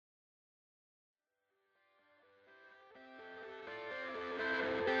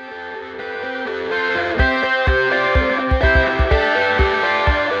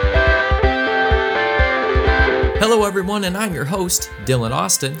Hello, everyone, and I'm your host, Dylan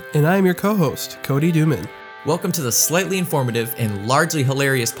Austin. And I'm your co-host, Cody Duman. Welcome to the slightly informative and largely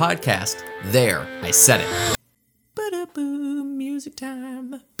hilarious podcast, There, I Said It. Ba-da-boo, music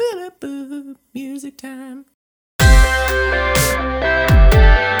time. Ba-da-boo, music time.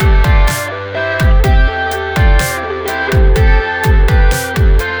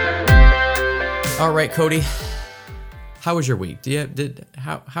 All right, Cody. How was your week?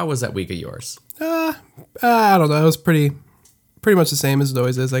 How was that week of yours? I don't know. It was pretty much the same as it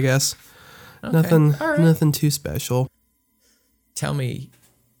always is, I guess. Okay. Nothing too special. Tell me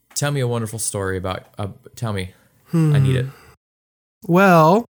a wonderful story about. Tell me. I need it.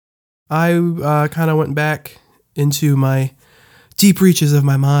 Well, I kind of went back into my deep reaches of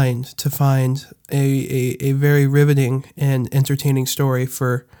my mind to find a very riveting and entertaining story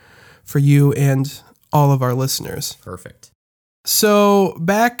for you and all of our listeners. Perfect. So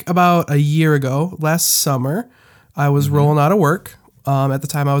back about a year ago, last summer, I was rolling out of work. At the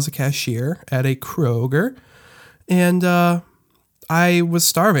time, I was a cashier at a Kroger, and I was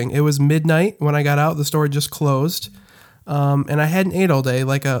starving. It was midnight when I got out. The store had just closed, and I hadn't ate all day,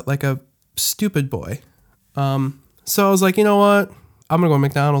 like a stupid boy. So I was like, you know what? I'm gonna go to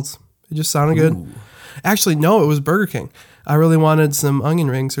McDonald's. It just sounded good. Actually, no, it was Burger King. I really wanted some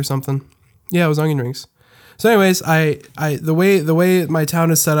onion rings or something. Yeah, it was onion rings. So anyways, the way my town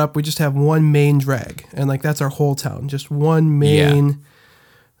is set up, we just have one main drag, and like that's our whole town, just one main,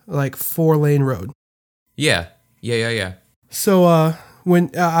 like 4-lane road. Yeah. So when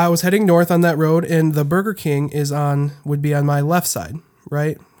I was heading north on that road, and the Burger King would be on my left side,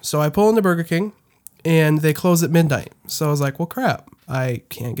 right? So I pull into Burger King, and they close at midnight. So I was like, well, crap, I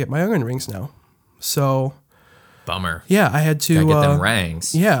can't get my onion rings now. So Bummer. yeah, I had to Gotta get them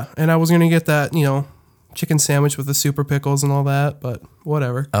rangs. Yeah, and I was gonna get that, chicken sandwich with the super pickles and all that, but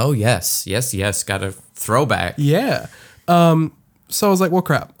whatever. Oh, yes. Got a throwback. Yeah. So I was like, well,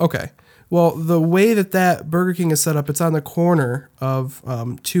 crap. Okay. Well, the way that Burger King is set up, it's on the corner of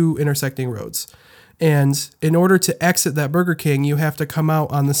two intersecting roads. And in order to exit that Burger King, you have to come out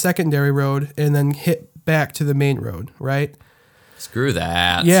on the secondary road and then hit back to the main road, right? Screw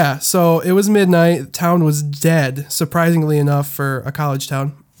that. Yeah. So it was midnight. Town was dead, surprisingly enough, for a college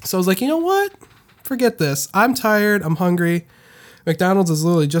town. So I was like, you know what? Forget this. I'm tired. I'm hungry. McDonald's is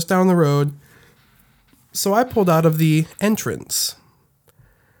literally just down the road. So I pulled out of the entrance.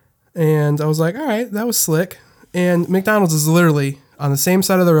 And I was like, all right, that was slick. And McDonald's is literally on the same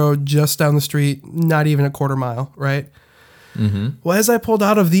side of the road, just down the street, not even a quarter mile, right? Mm-hmm. Well, as I pulled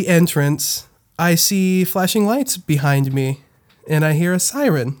out of the entrance, I see flashing lights behind me. And I hear a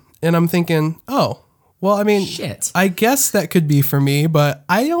siren. And I'm thinking, oh, well, I mean, shit. I guess that could be for me, but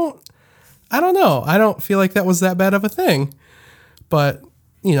I don't know. I don't feel like that was that bad of a thing. But,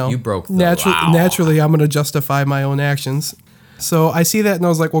 you broke the law. Naturally, I'm going to justify my own actions. So I see that and I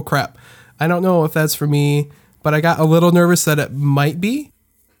was like, well, crap. I don't know if that's for me, but I got a little nervous that it might be.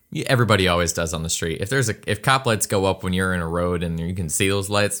 Yeah, everybody always does on the street. If cop lights go up when you're in a road and you can see those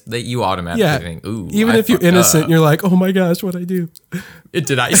lights, you automatically think, ooh. Even if you're innocent, you're like, oh my gosh, what'd I do?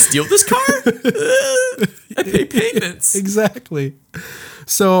 Did I steal this car? I pay payments. Exactly.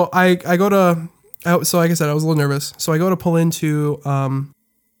 So I go to, so like I said, I was a little nervous. So I go to pull into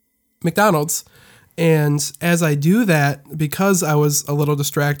McDonald's. And as I do that, because I was a little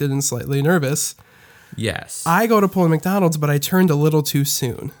distracted and slightly nervous, yes, I go to pull in McDonald's, but I turned a little too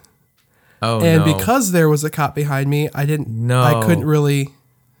soon. Oh, and no. because there was a cop behind me, I couldn't really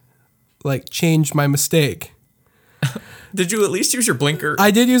change my mistake. Did you at least use your blinker? I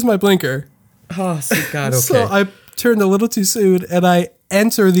did use my blinker. Oh, sweet God, okay. So I turned a little too soon, and I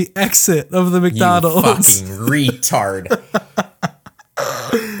enter the exit of the McDonald's. You fucking retard.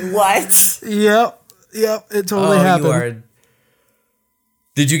 What? Yep, it totally happened.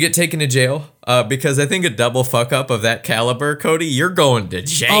 Did you get taken to jail? Because I think a double fuck up of that caliber, Cody, you're going to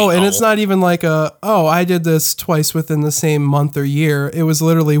jail. Oh, and it's not even like I did this twice within the same month or year. It was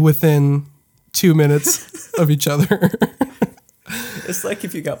literally within 2 minutes of each other. It's like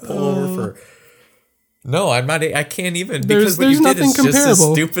if you got pulled over for... No, I can't even, there's because what you did nothing is just the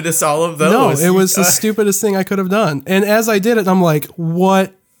comparable. stupidest all of those. No, it was the stupidest thing I could have done. And as I did it, I'm like,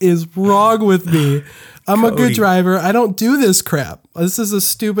 what is wrong with me? I'm Cody. A good driver. I don't do this crap. This is the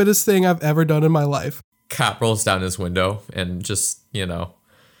stupidest thing I've ever done in my life. Cop rolls down his window and just,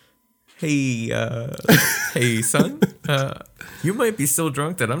 hey, hey, son, you might be so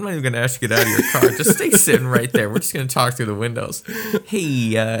drunk that I'm not even going to ask you to get out of your car. Just stay sitting right there. We're just going to talk through the windows.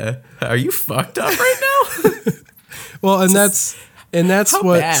 Hey, are you fucked up right now? Well, and that's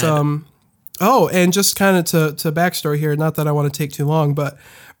what, bad? And just kind of to backstory here, not that I want to take too long, but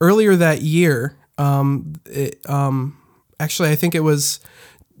earlier that year, Actually, I think it was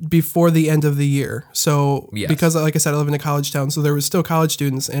before the end of the year. So Yes. because, like I said, I live in a college town, so there was still college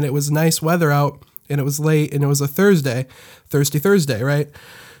students, and it was nice weather out, and it was late, and it was a Thursday, right?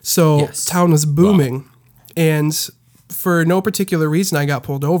 So Yes. town was booming, and for no particular reason, I got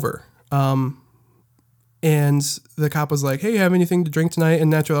pulled over. And the cop was like, "Hey, you have anything to drink tonight?"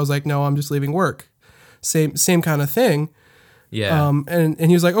 And naturally, I was like, "No, I'm just leaving work." Same kind of thing. Yeah. And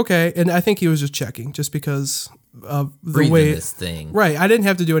he was like, "Okay," and I think he was just checking, just because of the Breathing way. this thing. Right, I didn't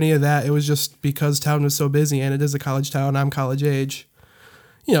have to do any of that. It was just because town was so busy, and it is a college town. I'm college age.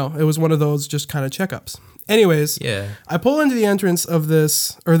 It was one of those just kind of checkups. Anyways, Yeah. I pull into the entrance of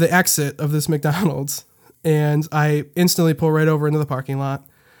this, or the exit of this McDonald's, and I instantly pull right over into the parking lot.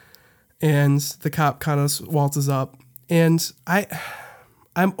 And the cop kind of waltzes up, and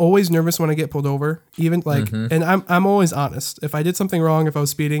I'm always nervous when I get pulled over, even and I'm always honest. If I did something wrong, if I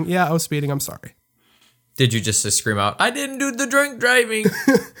was speeding, yeah, I was speeding. I'm sorry. Did you just scream out, "I didn't do the drunk driving"?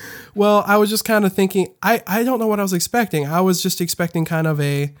 Well, I was just kind of thinking, I don't know what I was expecting. I was just expecting kind of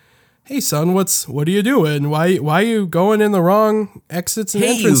a, "Hey son, what are you doing? Why are you going in the wrong exits and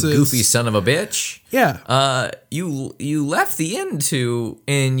Hey, you entrances?" goofy son of a bitch. Yeah. You left the into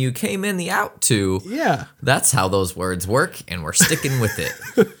and you came in the out to. Yeah. That's how those words work, and we're sticking with it.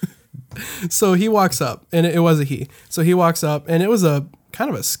 So he walks up, and it was a he. So he walks up, and it was a kind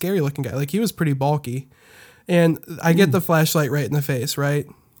of a scary looking guy. Like, he was pretty bulky. And I get the flashlight right in the face, right?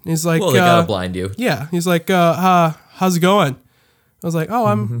 He's like, Well, they gotta blind you. yeah. He's like, how's it going? I was like, "Oh,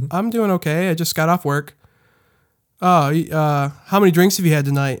 I'm doing okay. I just got off work." "Oh, how many drinks have you had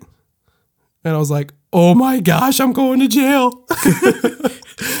tonight?" And I was like, "Oh my gosh, I'm going to jail."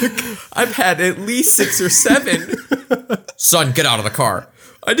 I've had at least 6 or 7. Son, get out of the car.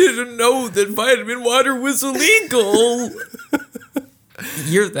 I didn't know that vitamin water was illegal.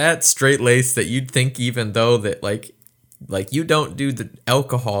 You're that straight-laced that you'd think, even though that like you don't do the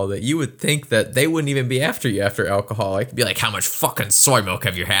alcohol, that you would think that they wouldn't even be after you after alcohol. I could be like, "How much fucking soy milk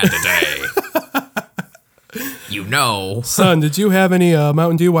have you had today?" "Son, did you have any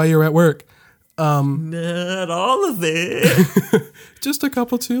Mountain Dew while you were at work?" Not all of it. "Just a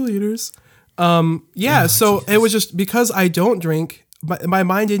couple 2 liters." Yeah, so Jesus. It was just because I don't drink, my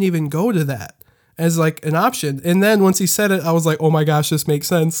mind didn't even go to that as like an option. And then once he said it, I was like, "Oh my gosh, this makes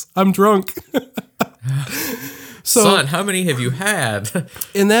sense. I'm drunk." So, "Son, how many have you had?"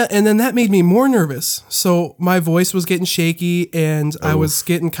 And then that made me more nervous. So my voice was getting shaky, and I was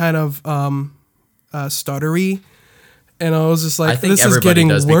getting kind of stuttery, and I was just like, I think "This is everybody getting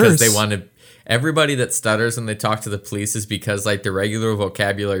does worse." because they want to. Everybody that stutters when they talk to the police is because like the regular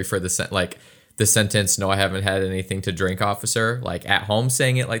vocabulary for the sentence, "No, I haven't had anything to drink, officer." Like at home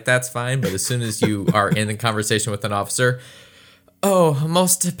saying it like that's fine, but as soon as you are in a conversation with an officer, "Oh,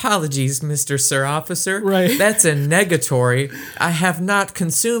 most apologies, Mr. Sir Officer. Right. That's a negatory. I have not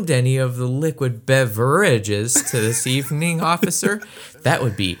consumed any of the liquid beverages to this evening, officer." That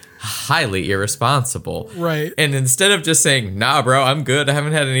would be highly irresponsible. Right. And instead of just saying, "Nah, bro, I'm good. I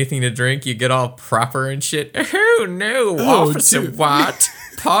haven't had anything to drink," you get all proper and shit. "Oh, no, Officer dude. Watt.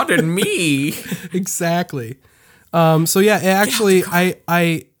 Pardon me." Exactly. So yeah, it actually,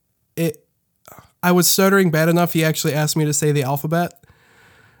 I was stuttering bad enough. He actually asked me to say the alphabet,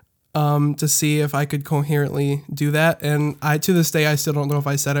 to see if I could coherently do that. And to this day, I still don't know if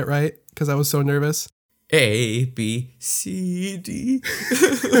I said it right because I was so nervous. A, B, C, D.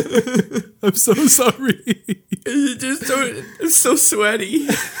 I'm so sorry. I'm so sweaty.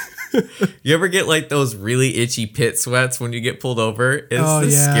 You ever get like those really itchy pit sweats when you get pulled over?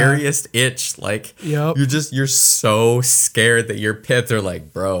 It's scariest itch. Like, Yep. you're so scared that your pits are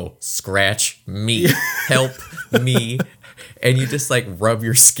like, "Bro, scratch me, help me." And you just like rub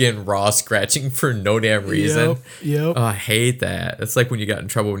your skin raw, scratching for no damn reason. Yep. Oh, I hate that. It's like when you got in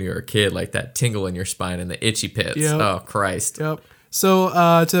trouble when you were a kid, like that tingle in your spine and the itchy pits. Yep. Oh, Christ. Yep. So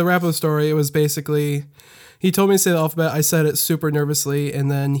to wrap up the story, it was basically, he told me to say the alphabet. I said it super nervously, and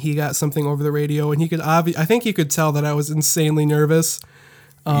then he got something over the radio, and I think he could tell that I was insanely nervous.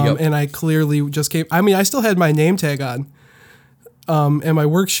 Yep. And I clearly just came. I mean, I still had my name tag on, and my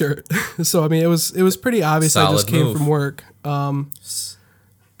work shirt. So I mean, it was pretty obvious I just Solid came move. from work.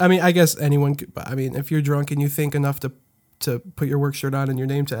 I mean, I guess anyone could, but I mean, if you're drunk and you think enough to put your work shirt on and your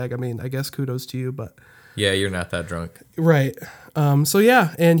name tag, I mean, I guess kudos to you, but Yeah, you're not that drunk. right. So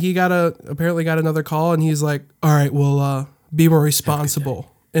yeah, and he apparently got another call, and he's like, "All right, well, be more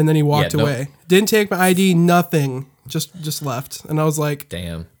responsible." And then he walked away. Didn't take my ID, nothing. Just left. And I was like,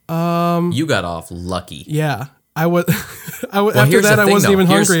 Damn. You got off lucky. yeah. I was after here's that the I thing, wasn't though. even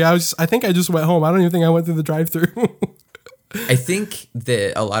hungry. I think I just went home. I don't even think I went through the drive-through. I think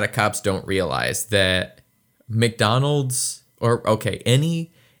that a lot of cops don't realize that McDonald's or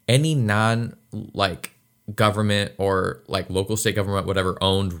any non like government or like local state government, whatever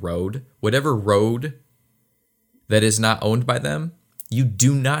owned road, whatever road that is not owned by them, you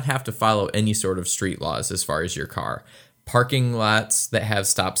do not have to follow any sort of street laws as far as your car. Parking lots that have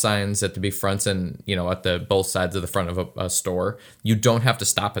stop signs at the fronts and, at the both sides of the front of a store, you don't have to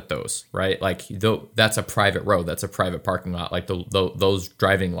stop at those, right? Like, that's a private road. That's a private parking lot. Like, those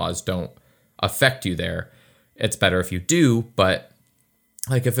driving laws don't affect you there. It's better if you do, but,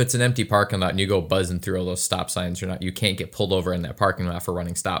 like, if it's an empty parking lot and you go buzzing through all those stop signs, you can't get pulled over in that parking lot for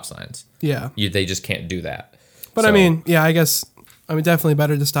running stop signs. Yeah. They just can't do that. But, I guess... definitely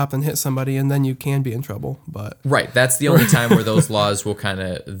better to stop than hit somebody, and then you can be in trouble. But right, that's the only time where those laws will kind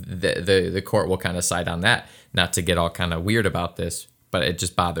of the court will kind of side on that. Not to get all kind of weird about this, but it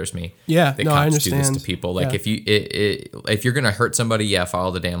just bothers me. Yeah, that no, cops I understand. do this to people. Like if you're gonna hurt somebody,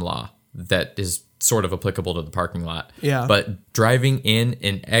 follow the damn law. That is sort of applicable to the parking lot. Yeah. But driving in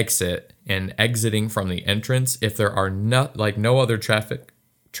and exiting from the entrance, if there are no other traffic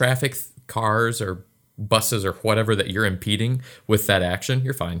cars or buses or whatever that you're impeding with that action,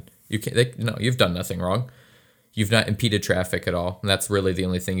 you're fine. You've done nothing wrong. You've not impeded traffic at all, and that's really the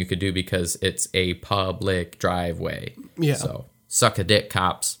only thing you could do because it's a public driveway. Yeah. So suck a dick,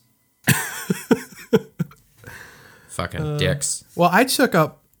 cops. Fucking dicks. Well, I took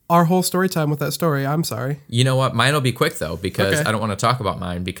up our whole story time with that story. I'm sorry. You know what? Mine will be quick though because Okay. I don't want to talk about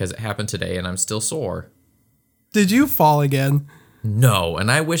mine because it happened today and I'm still sore. Did you fall again? No,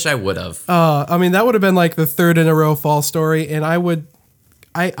 and I wish I would have. That would have been like the third in a row fall story, and I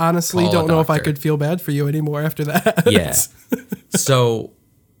honestly Call a don't know if I doctor. could feel bad for you anymore after that. Yeah. So,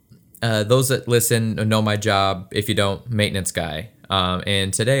 those that listen know my job. If you don't, maintenance guy.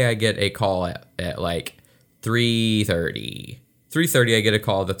 And today I get a call at like 3:30. 3:30, I get a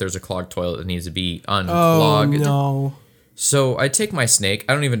call that there's a clogged toilet that needs to be Oh unclogged. no. So I take my snake.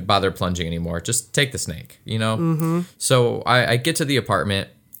 I don't even bother plunging anymore. Just take the snake, Mm-hmm. So I get to the apartment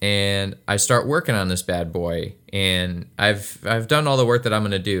and I start working on this bad boy. And I've done all the work that I'm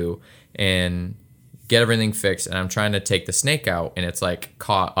gonna do and get everything fixed. And I'm trying to take the snake out, and it's like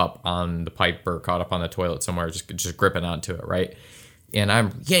caught up on the pipe or caught up on the toilet somewhere, just gripping onto it, right? And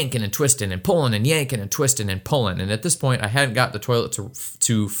I'm yanking and twisting and pulling and yanking and twisting and pulling. And at this point, I hadn't got the toilet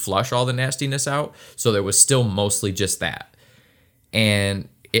to flush all the nastiness out, so there was still mostly just that. And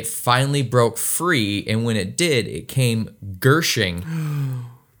it finally broke free, and when it did, it came gushing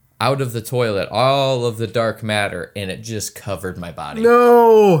out of the toilet, all of the dark matter, and it just covered my body.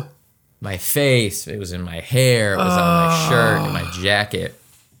 No. My face, it was in my hair, it was on my shirt and my jacket.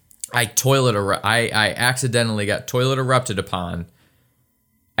 I accidentally got toilet erupted upon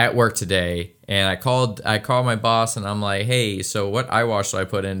at work today, and I called my boss, and I'm like, hey, so what eye wash do I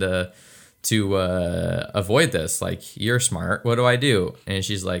put into to avoid this? Like, you're smart. What do I do? And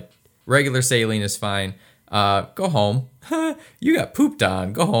she's like, regular saline is fine. Go home. You got pooped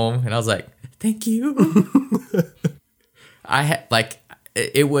on. Go home. And I was like, thank you. I had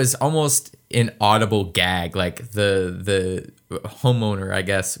it was almost an audible gag. Like the homeowner, I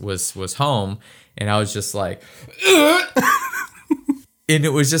guess, was home, and I was just like, and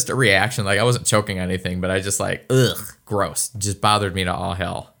it was just a reaction. Like, I wasn't choking on anything, but I just like, ugh, gross. Just bothered me to all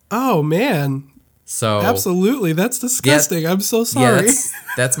hell. Oh man. So Absolutely. That's disgusting. I'm so sorry. yeah,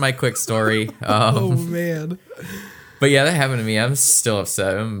 that's my quick story. Oh man. But yeah, that happened to me. I'm still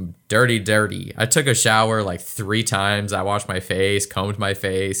upset. I'm dirty. I took a shower like 3 times. I washed my face, combed my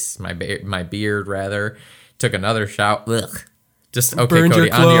face, my beard rather. Took another shower. Ugh. Just okay, Burned your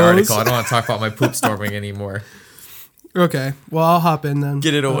Cody. On the clothes. article. I don't want to talk about my poop storming anymore. Okay. Well, I'll hop in then.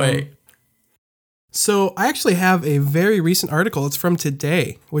 Get it away. So I actually have a very recent article. It's from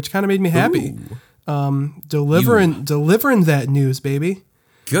today, which kind of made me happy. Delivering that news, baby.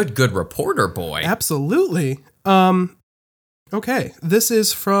 Good reporter, boy. Absolutely. Okay, this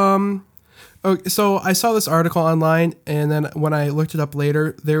is from. Oh, so I saw this article online, and then when I looked it up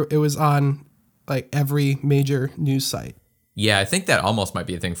later, it was on like every major news site. Yeah, I think that almost might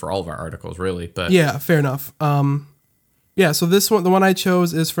be a thing for all of our articles, really. But Yeah, fair enough. Yeah. So this one, the one I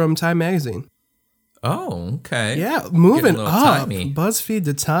chose, is from Time Magazine. oh, okay. Yeah, moving little up. timey. BuzzFeed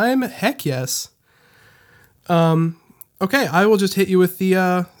to Time. Heck yes. Okay, I will just hit you with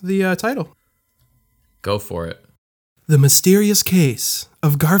the title. Go for it. The mysterious case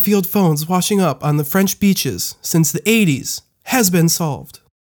of Garfield phones washing up on the French beaches since the 80s has been solved.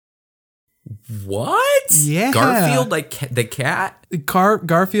 What? Yeah. Garfield, like the cat?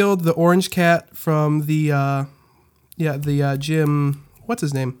 Garfield, the orange cat from the Jim, what's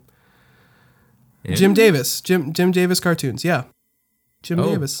his name? Jim Davis. Jim Davis cartoons. Yeah. Jim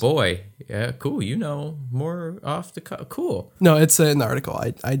Davis. Boy. Yeah, cool. You know more off the cool. No, it's in the article.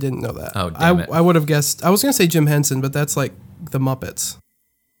 I didn't know that. Oh, damn it. I would have guessed. I was going to say Jim Henson, but that's like the Muppets.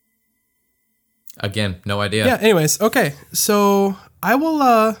 Again, no idea. Yeah, anyways. Okay. So I will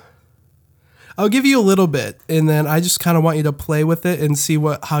I'll give you a little bit, and then I just kind of want you to play with it and see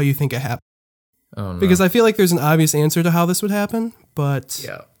how you think it happened. Oh, no. Because I feel like there's an obvious answer to how this would happen, but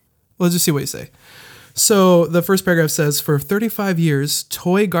Yeah. let's just see what you say. So the first paragraph says, for 35 years,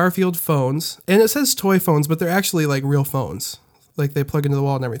 toy Garfield phones, and it says toy phones, but they're actually like real phones. Like they plug into the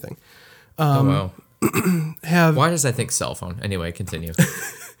wall and everything. Wow. Have Why does I think cell phone? Anyway, continue.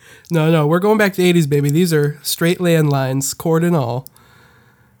 No, we're going back to the 80s, baby. These are straight landlines, cord and all.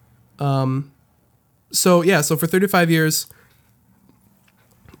 So for 35 years,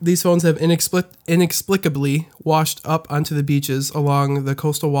 these phones have inexplicably washed up onto the beaches along the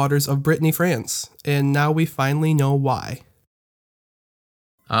coastal waters of Brittany, France. And now we finally know why.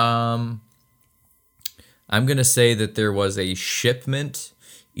 I'm going to say that there was a shipment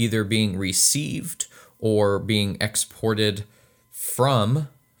either being received or being exported from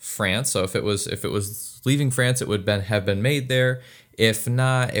France. So if it was leaving France, it would have been made there. If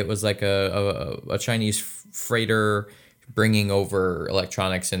not, it was like a Chinese freighter bringing over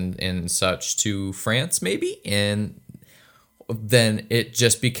electronics and such to France, maybe. And then it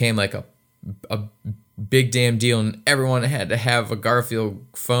just became like a big damn deal, and everyone had to have a Garfield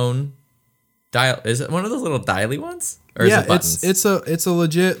phone. Dial, is it one of those little dialy ones? Or is it buttons? it's a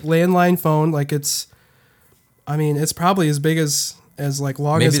legit landline phone. Like it's probably as big as like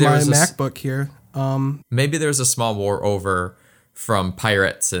long Maybe as my MacBook here. Maybe there's a small war over from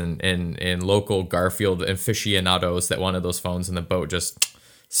pirates and local Garfield aficionados that wanted those phones, and the boat just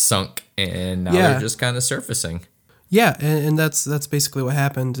sunk, and now they're just kind of surfacing. Yeah, and that's basically what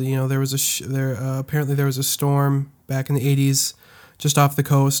happened. You know, there was apparently there was a storm back in the 80s just off the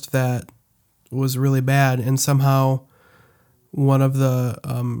coast that was really bad, and somehow one of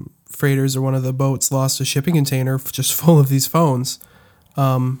the freighters or one of the boats lost a shipping container just full of these phones.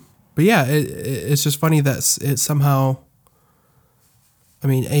 But yeah, it's just funny that it somehow, I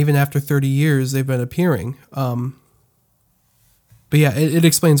mean, even after 30 years, they've been appearing. But yeah, it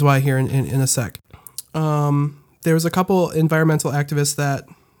explains why here in a sec. There was a couple environmental activists that...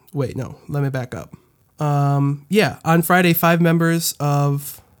 Wait, no, let me back up. Yeah, on Friday, 5 members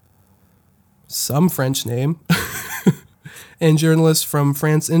of some French name and journalists from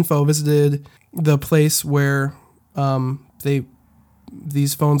France Info visited the place where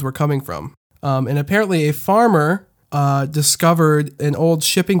these phones were coming from. And apparently a farmer discovered an old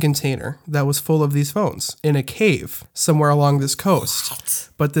shipping container that was full of these phones in a cave somewhere along this coast. What?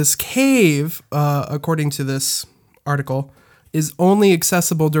 But this cave, according to this article, is only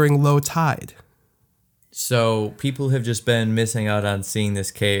accessible during low tide. So people have just been missing out on seeing this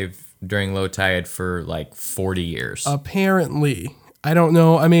cave during low tide for like 40 years. Apparently. I don't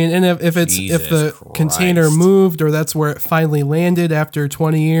know. I mean, and if the Christ. container moved, or that's where it finally landed after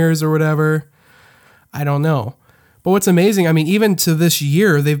 20 years or whatever, I don't know. But what's amazing, I mean, even to this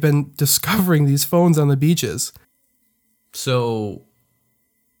year, they've been discovering these phones on the beaches. So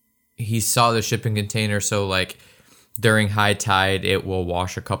he saw the shipping container, so like during high tide, it will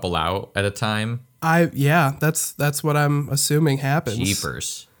wash a couple out at a time. That's what I'm assuming happens.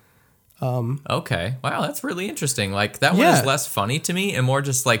 Jeepers. Okay. Wow, that's really interesting. Like that one is less funny to me and more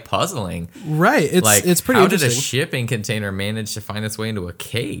just like puzzling. Right. It's pretty how interesting. How did a shipping container manage to find its way into a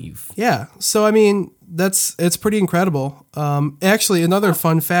cave? Yeah. So I mean, it's pretty incredible. Actually, another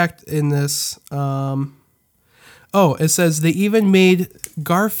fun fact in this. It says they even made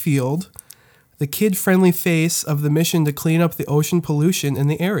Garfield the kid-friendly face of the mission to clean up the ocean pollution in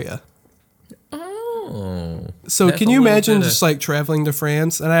the area. Oh. So can you imagine just like traveling to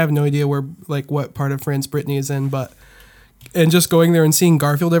France, and I have no idea what part of France Brittany is in, and just going there and seeing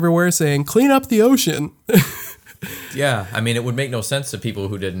Garfield everywhere saying, "Clean up the ocean." Yeah, I mean, it would make no sense to people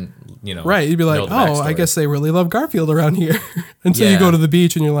who didn't, Right, you'd be like, "Oh, I guess they really love Garfield around here." Until you go to the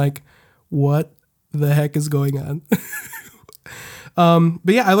beach and you're like, "What the heck is going on?"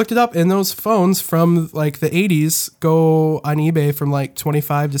 But yeah, I looked it up, and those phones from like the 80s go on eBay from like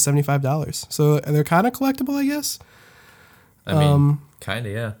 $25 to $75. So they're kind of collectible, I guess. I mean, kind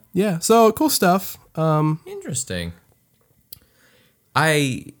of, yeah. Yeah, so cool stuff. Interesting.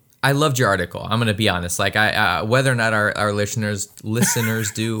 I loved your article. I'm gonna be honest. Like I whether or not our listeners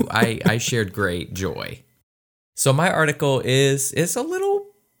do, I shared great joy. So my article is a little,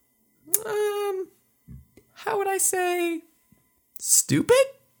 how would I say, stupid?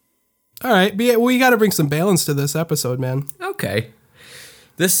 All right, but yeah, we got to bring some balance to this episode, man. Okay.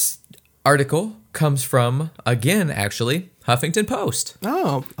 This article comes from, again, actually, Huffington Post.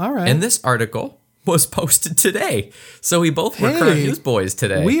 Oh, all right. And this article was posted today. So we both were current newsboys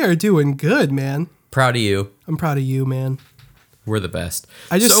today. We are doing good, man. Proud of you. I'm proud of you, man. We're the best.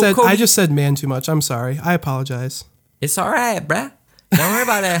 I just said man too much. I'm sorry. I apologize. It's all right, bruh. Don't worry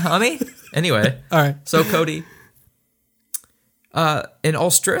about it, homie. Anyway. All right. So, Cody, an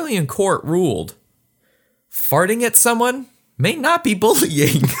Australian court ruled farting at someone may not be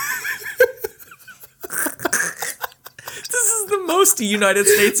bullying. This is the most United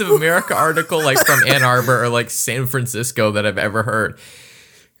States of America article, like from Ann Arbor or like San Francisco, that I've ever heard.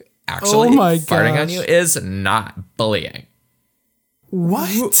 Actually, farting on you is not bullying.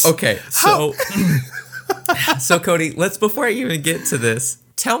 What? Okay, so so Cody, before I even get to this,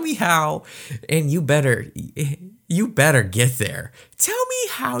 tell me how, and you better get there. Tell me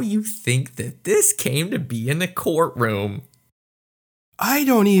how you think that this came to be in the courtroom. Okay, so I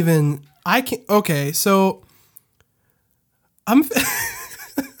don't even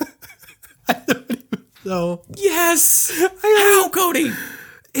know. Yes. How, Cody?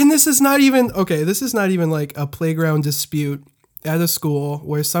 And this is not even like a playground dispute at a school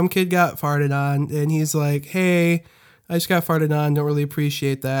where some kid got farted on and he's like, hey, I just got farted on, don't really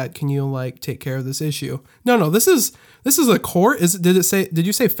appreciate that. Can you like take care of this issue? No, this is a court. Did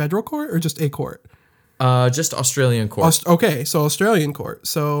you say federal court or just a court? Just Australian court. Okay, so Australian court.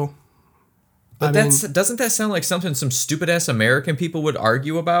 So but doesn't that sound like something some stupid ass American people would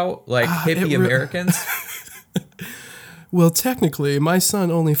argue about? Like hippie Americans? Well, technically, my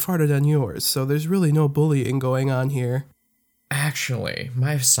son only farted on yours, so there's really no bullying going on here. Actually,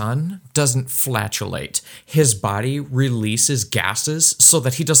 my son doesn't flatulate. His body releases gases so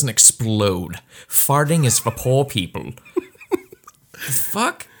that he doesn't explode. Farting is for poor people.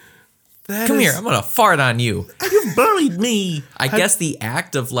 Fuck? Come here, I'm gonna fart on you. You bullied me. I guess the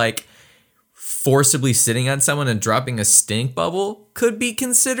act of like forcibly sitting on someone and dropping a stink bubble could be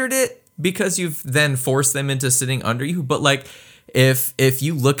considered it, because you've then forced them into sitting under you. But like, if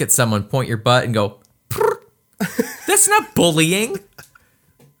you look at someone, point your butt and go, that's not bullying.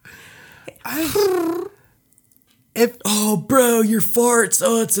 Oh, bro, your farts.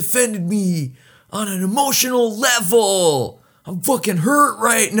 Oh, it's offended me on an emotional level. I'm fucking hurt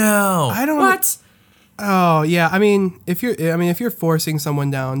right now. What? Oh yeah, I mean, if you're forcing someone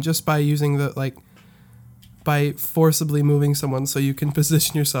down just by using by forcibly moving someone so you can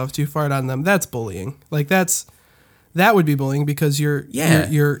position yourself to fart on them, that's bullying. Like that would be bullying because you're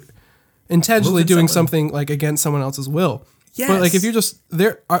intentionally doing something like against someone else's will. Yes. But like if you're just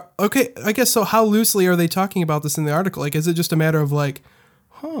there, okay, I guess so. How loosely are they talking about this in the article? Like, is it just a matter of like,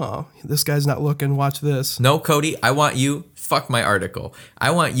 this guy's not looking, watch this? No, Cody, fuck my article. I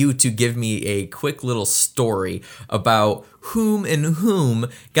want you to give me a quick little story about whom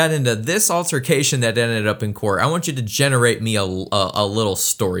got into this altercation that ended up in court. I want you to generate me a little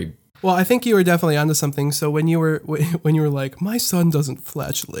story. Well, I think you were definitely onto something. So when you were like, my son doesn't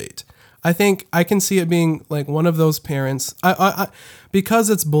flatulate, I think I can see it being like one of those parents. I because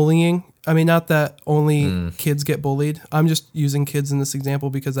it's bullying. I mean, not that only kids get bullied. I'm just using kids in this example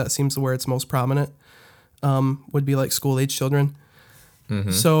because that seems where it's most prominent. Would be like school-age children.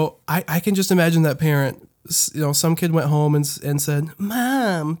 Mm-hmm. So I can just imagine that parent. Some kid went home and said,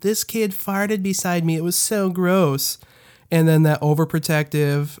 "Mom, this kid farted beside me. It was so gross." And then that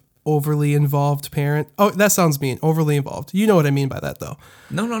overprotective, overly involved parent. Oh, that sounds mean. Overly involved. You know what I mean by that, though.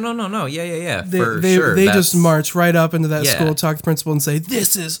 No. Yeah. They just march right up into that school, talk to the principal, and say,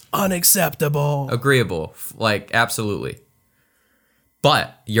 "This is unacceptable." Agreeable. Like, absolutely.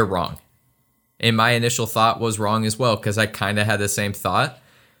 But you're wrong. And my initial thought was wrong as well, because I kind of had the same thought.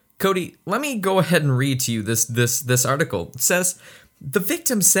 Cody, let me go ahead and read to you this article. It says, the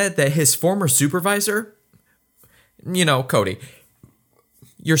victim said that his former supervisor, Cody,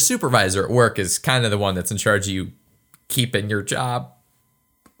 your supervisor at work is kind of the one that's in charge of you keeping your job.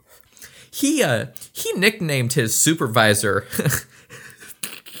 He nicknamed his supervisor.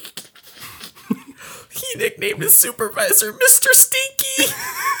 He nicknamed his supervisor Mr. Stinky.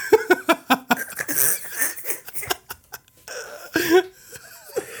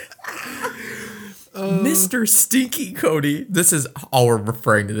 Mr. Stinky, Cody. This is all we're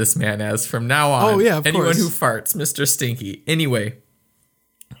referring to this man as from now on. Oh, yeah, of Anyone course. who farts, Mr. Stinky. Anyway,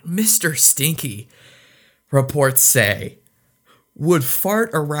 Mr. Stinky, reports say, would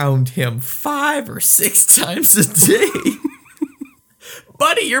fart around him 5 or 6 times a day.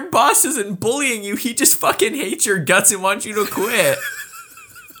 Buddy, your boss isn't bullying you. He just fucking hates your guts and wants you to quit.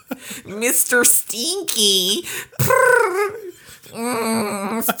 Mr. Stinky.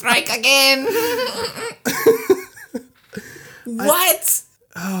 Strike again. What?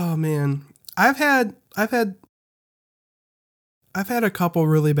 Oh man, I've had a couple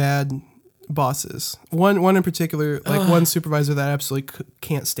really bad bosses. One in particular, like one supervisor that I absolutely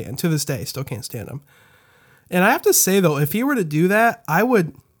can't stand to this day. Still can't stand him. And I have to say though, if he were to do that,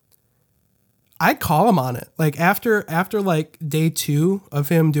 I'd call him on it. Like after like day 2 of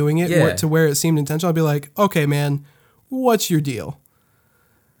him doing it, Yeah. to where it seemed intentional, I'd be like, okay, man, what's your deal?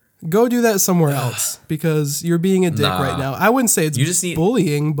 Go do that somewhere else because you're being a dick right now. I wouldn't say it's You just need-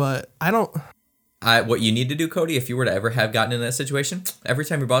 bullying, but I don't. What you need to do, Cody, if you were to ever have gotten in that situation, every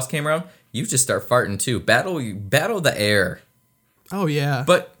time your boss came around, you just start farting too. Battle the air. Oh yeah,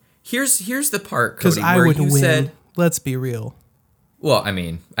 But here's the part, because Cody, I where would you win. said, Let's be real. well, I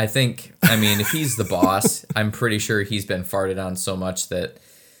mean, if he's the boss, I'm pretty sure he's been farted on so much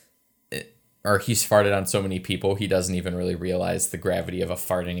or he's farted on so many people, he doesn't even really realize the gravity of a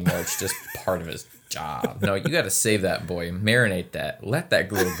fart anymore. It's just part of his job. No, you got to save that boy, marinate that, let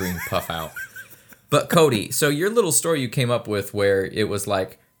that little green puff out. But Cody, so your little story you came up with where it was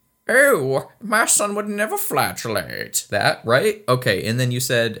like, oh, my son would never flatulate. That, right? Okay, and then you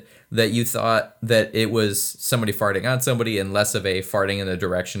said that you thought that it was somebody farting on somebody and less of a farting in the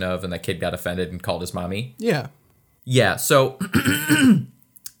direction of, and the kid got offended and called his mommy. Yeah. Yeah, so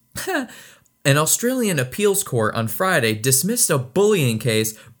an Australian appeals court on Friday dismissed a bullying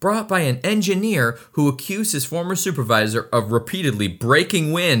case brought by an engineer who accused his former supervisor of repeatedly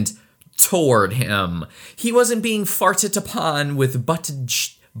breaking wind toward him. He wasn't being farted upon with butted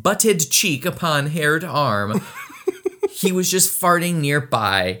cheek upon haired arm. He was just farting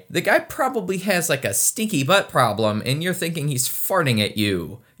nearby. The guy probably has like a stinky butt problem, and you're thinking he's farting at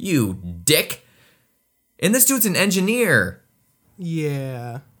you. You dick. And this dude's an engineer.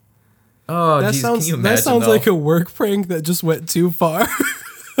 Yeah. Oh, That geez, sounds can you imagine, that sounds though? like a work prank that just went too far.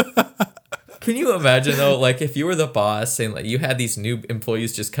 Can you imagine, though, like, if you were the boss and, like, you had these new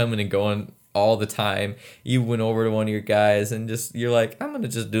employees just coming and going all the time, you went over to one of your guys and just, you're like, I'm going to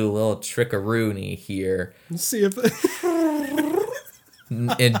just do a little trick-a-rooney here. See if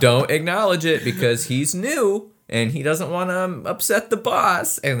And don't acknowledge it because he's new and he doesn't want to upset the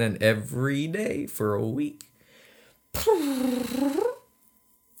boss. And then every day for a week,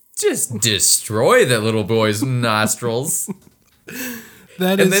 just destroy that little boy's nostrils.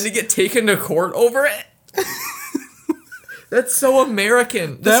 that And is then to get taken to court over it? That's so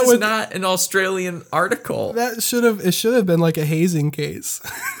American. This That is would- not an Australian article. that should have been like a hazing case.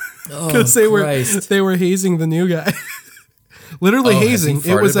 Oh, Because they were hazing the new guy. Literally Oh, has he hazing.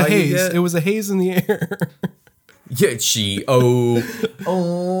 It was farted a by you haze. yet? It was a haze in the air. Yeah, oh.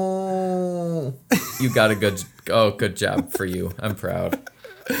 You got a good job for you. I'm proud.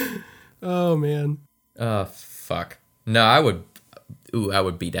 Oh man. Oh, fuck. No, I would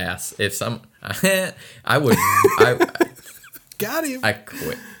beat ass. If I Got him. I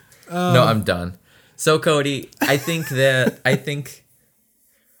quit. No, I'm done. So, Cody, I think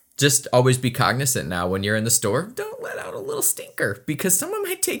just always be cognizant now when you're in the store. Don't let out a little stinker because someone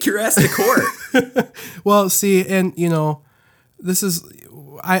might take your ass to court. Well, see, and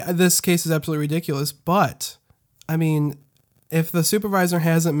this case is absolutely ridiculous, but I mean, if the supervisor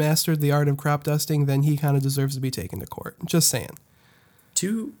hasn't mastered the art of crop dusting, then he kind of deserves to be taken to court. Just saying.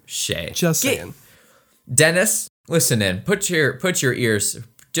 Touche. Just saying. Dennis, listen in. Put your ears.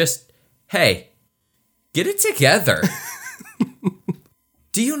 Just, hey, get it together.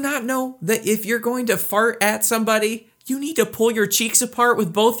 Do you not know that if you're going to fart at somebody, you need to pull your cheeks apart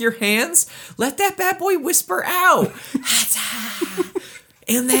with both your hands? Let that bad boy whisper out.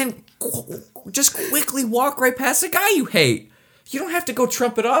 And then just quickly walk right past the guy you hate. You don't have to go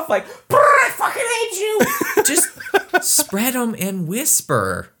trump it off like, I fucking hate you. Just spread them and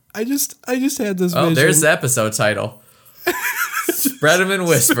whisper. I just had this Oh, vision. there's the episode title. Spread them and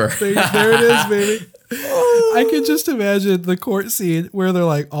whisper. There it is, baby. I could just imagine the court scene where they're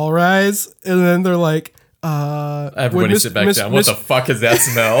like, all rise, and then they're like, Everybody sit back down. What the fuck is that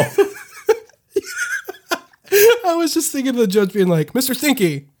smell? I was just thinking of the judge being like, Mr.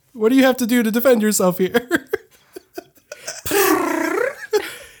 Stinky, what do you have to do to defend yourself here?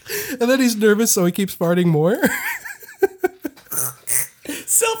 And then he's nervous, so he keeps farting more.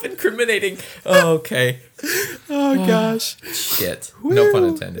 Self-incriminating. Oh, okay. Oh, gosh. Shit. No pun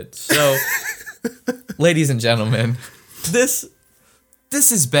intended. So, ladies and gentlemen, this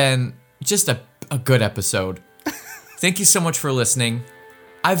has been just a good episode. Thank you so much for listening.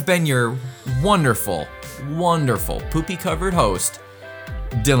 I've been your wonderful, wonderful poopy-covered host,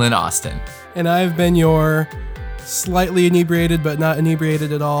 Dylan Austin. And I've been your slightly inebriated, but not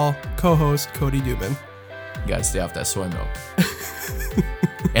inebriated at all, co-host, Cody Dubin. You gotta stay off that soy milk.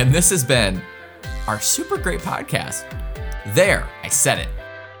 And this has been our super great podcast. There, I said it.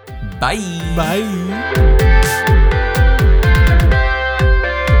 Bye. Bye.